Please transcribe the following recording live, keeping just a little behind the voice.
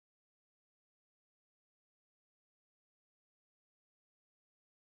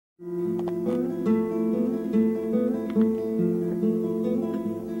I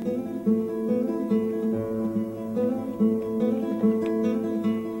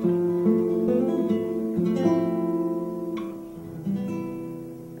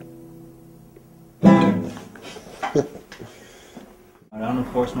don't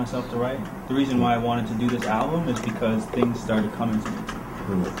force myself to write. The reason why I wanted to do this album is because things started coming to me.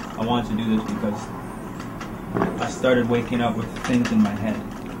 I wanted to do this because I started waking up with things in my head,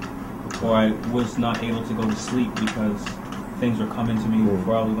 or I was not able to go to sleep because things were coming to me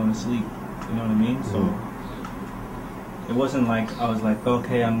before I was going to sleep. You know what I mean? So it wasn't like I was like,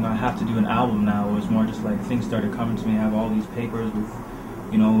 okay, I'm gonna have to do an album now. It was more just like things started coming to me. I have all these papers with,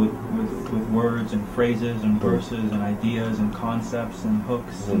 you know, with words and phrases and verses and ideas and concepts and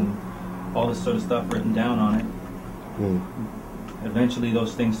hooks and all this sort of stuff written down on it. Eventually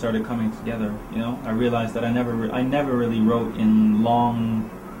those things started coming together, you know. I realized that I never really wrote in long,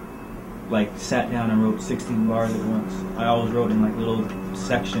 like sat down and wrote 16 bars at once. I always wrote in like little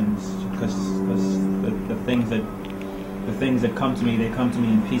sections because the things that come to me, they come to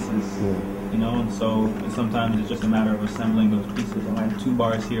me in pieces, you know. And so sometimes it's just a matter of assembling those pieces. I have 2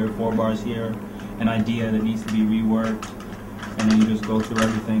 bars here, 4 bars here, an idea that needs to be reworked, and then you just go through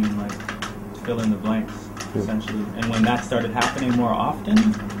everything and like fill in the blanks, essentially. And when that started happening more often,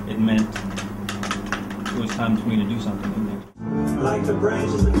 it meant it was time for me to do something in there. Like the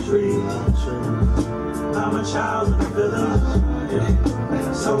branches of trees, I'm a child of the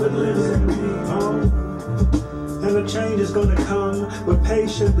village, so it lives in me. And the change is gonna come. We're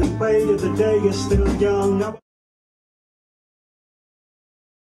patiently waiting, the day is still young.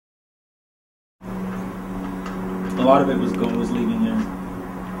 A lot of it was leaving here.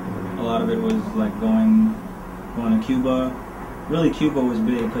 A lot of it was like going to Cuba. Really, Cuba was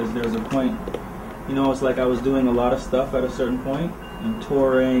big because there was a point, you know, it's like I was doing a lot of stuff at a certain point and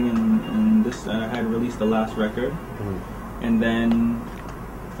touring and this. I had released the last record, and then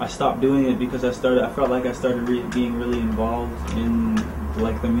I stopped doing it because I felt like I started being really involved in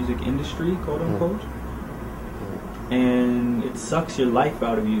like the music industry, quote unquote. And it sucks your life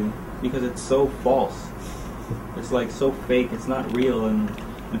out of you because it's so false. It's like so fake. It's not real, and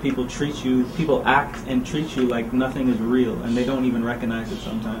people act and treat you like nothing is real, and they don't even recognize it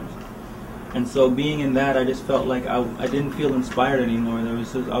sometimes. And so being in that, I just felt like I didn't feel inspired anymore.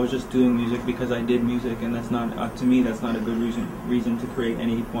 I was just doing music because I did music, and that's not, to me, that's not a good reason to create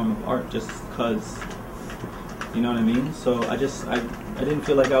any form of art just because, you know what I mean? So I didn't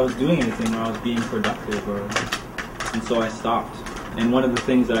feel like I was doing anything where I was being productive, and so I stopped. And one of the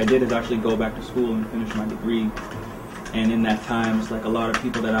things that I did is actually go back to school and finish my degree. And in that time, it's like a lot of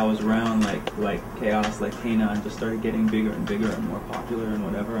people that I was around, like Chaos, like K9, just started getting bigger and bigger and more popular and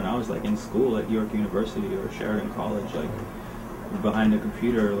whatever. And I was like in school at York University or Sheridan College, like behind a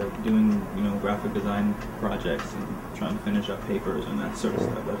computer, like doing, you know, graphic design projects and trying to finish up papers and that sort of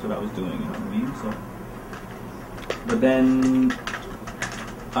stuff. That's what I was doing, you know what I mean? So, but then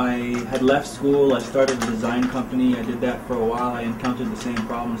I had left school. I started a design company. I did that for a while. I encountered the same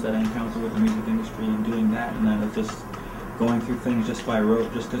problems that I encountered with the music industry and doing that, and I was just going through things just by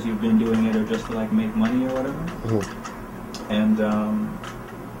rote, just because you've been doing it or just to like make money or whatever. And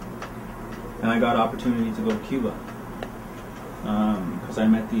I got an opportunity to go to Cuba because I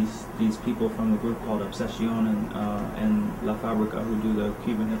met these people from the group called Obsession and La Fabrica, who do the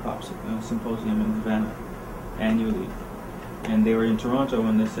Cuban hip hop symposium in Havana annually. And they were in Toronto,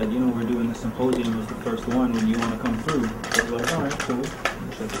 and they said, you know, we're doing the symposium. It was the first one. When you want to come through? I was like, all right, cool.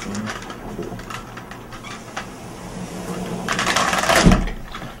 Check this one.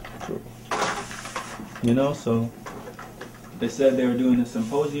 You know, so they said they were doing a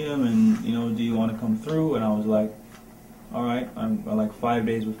symposium, and, you know, do you want to come through? And I was like, all right. Like 5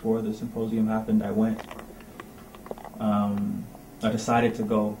 days before the symposium happened, I went. I decided to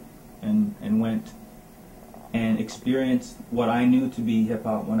go and went and experienced what I knew to be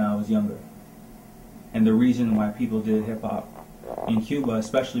hip-hop when I was younger. And the reason why people did hip-hop in Cuba,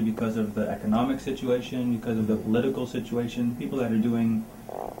 especially because of the economic situation, because of the political situation, people that are doing,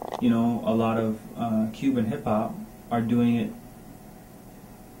 you know, a lot of Cuban hip-hop are doing it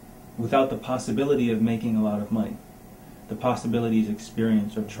without the possibility of making a lot of money. The possibility is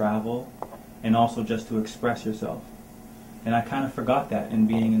experience or travel, and also just to express yourself. And I kind of forgot that in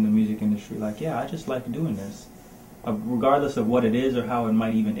being in the music industry. Like, yeah, I just like doing this. Regardless of what it is or how it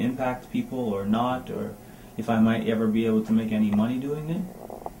might even impact people or not, or if I might ever be able to make any money doing it,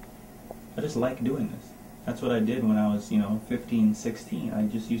 I just like doing this. That's what I did when I was, you know, 15, 16. I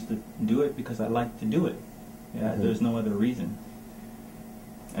just used to do it because I liked to do it. Yeah, there's no other reason.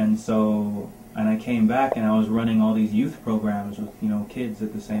 And so And I came back and I was running all these youth programs with, you know, kids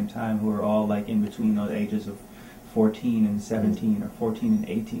at the same time who were all like in between the ages of 14 and 17 or 14 and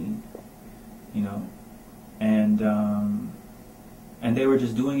 18, you know. And they were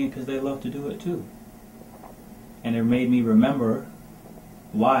just doing it because they love to do it too. And it made me remember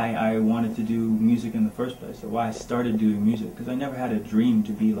why I wanted to do music in the first place, or why I started doing music, because I never had a dream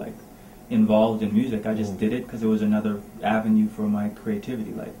to be like involved in music. I just did it because it was another avenue for my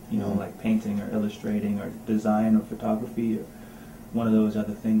creativity, like, you know, like painting or illustrating or design or photography or one of those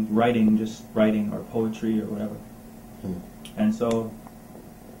other things, writing, just writing, or poetry or whatever. And so,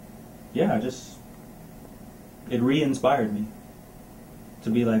 yeah, it re-inspired me to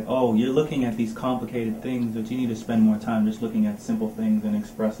be like, oh, you're looking at these complicated things, but you need to spend more time just looking at simple things and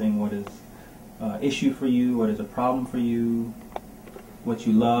expressing what is issue for you, what is a problem for you, what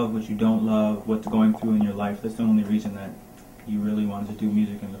you love, what you don't love, what's going through in your life. That's the only reason that you really wanted to do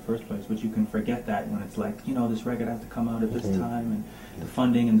music in the first place. But you can forget that when it's like, you know, this record has to come out at this time, and the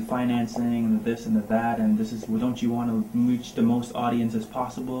funding and the financing and the this and the that, and this is, well, don't you want to reach the most audience as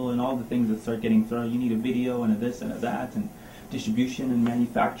possible, and all the things that start getting thrown. You need a video and a this and a that, and distribution and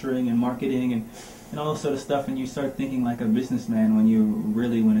manufacturing and marketing and all this sort of stuff, and you start thinking like a businessman when you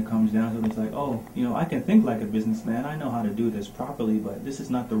really, when it comes down to it, it's like, oh, you know, I can think like a businessman, I know how to do this properly, but this is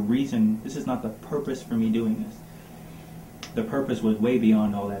not the reason, this is not the purpose for me doing this. The purpose was way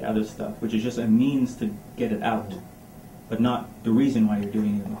beyond all that other stuff, which is just a means to get it out, but not the reason why you're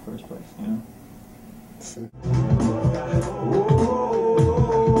doing it in the first place, you know?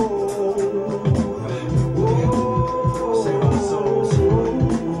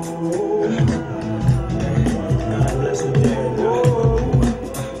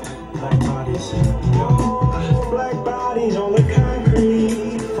 Black bodies on the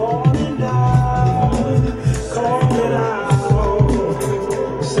concrete, falling down, calling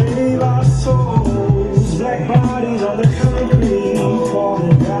out, save our souls. Black bodies on the concrete.